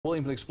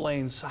Williams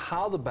explains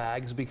how the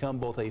bags become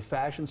both a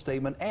fashion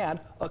statement and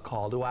a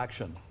call to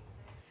action.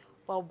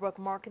 Well, Brooke,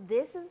 Mark,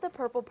 this is the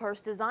purple purse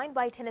designed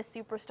by tennis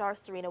superstar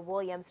Serena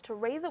Williams to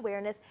raise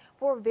awareness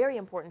for a very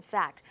important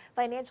fact.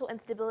 Financial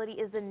instability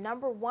is the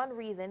 #1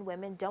 reason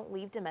women don't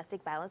leave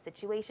domestic violence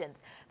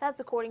situations. That's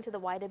according to the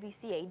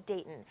YWCA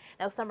Dayton.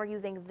 Now, some are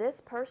using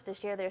this purse to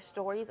share their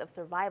stories of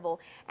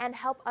survival and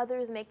help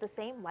others make the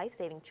same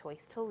life-saving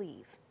choice to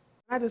leave.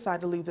 I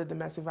decided to leave the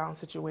domestic violence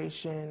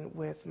situation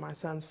with my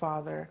son's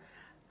father.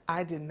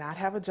 I did not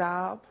have a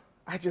job.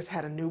 I just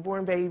had a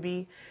newborn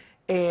baby.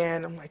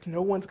 And I'm like,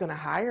 no one's going to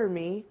hire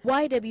me.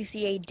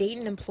 YWCA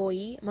Dayton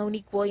employee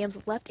Monique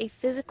Williams left a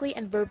physically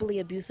and verbally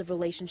abusive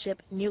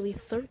relationship nearly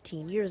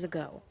 13 years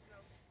ago.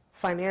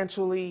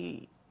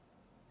 Financially,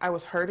 I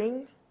was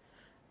hurting,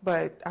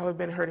 but I would have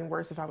been hurting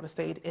worse if I would have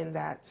stayed in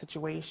that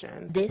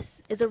situation.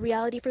 This is a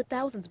reality for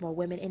thousands more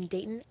women in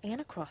Dayton and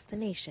across the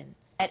nation.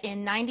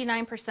 In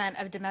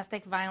 99% of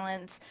domestic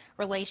violence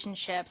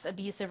relationships,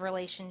 abusive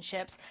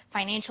relationships,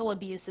 financial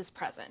abuse is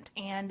present.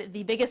 And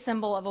the biggest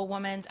symbol of a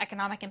woman's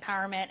economic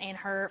empowerment and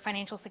her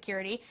financial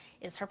security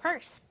is her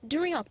purse.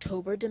 During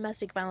October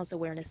Domestic Violence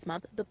Awareness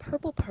Month, the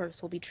Purple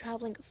Purse will be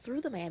traveling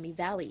through the Miami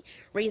Valley,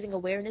 raising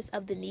awareness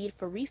of the need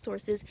for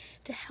resources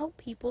to help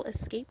people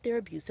escape their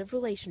abusive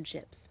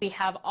relationships. We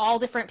have all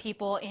different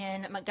people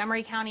in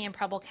Montgomery County and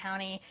Preble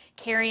County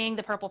carrying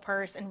the Purple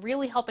Purse and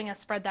really helping us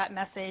spread that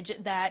message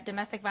that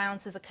domestic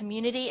violence is a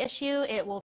community issue. It will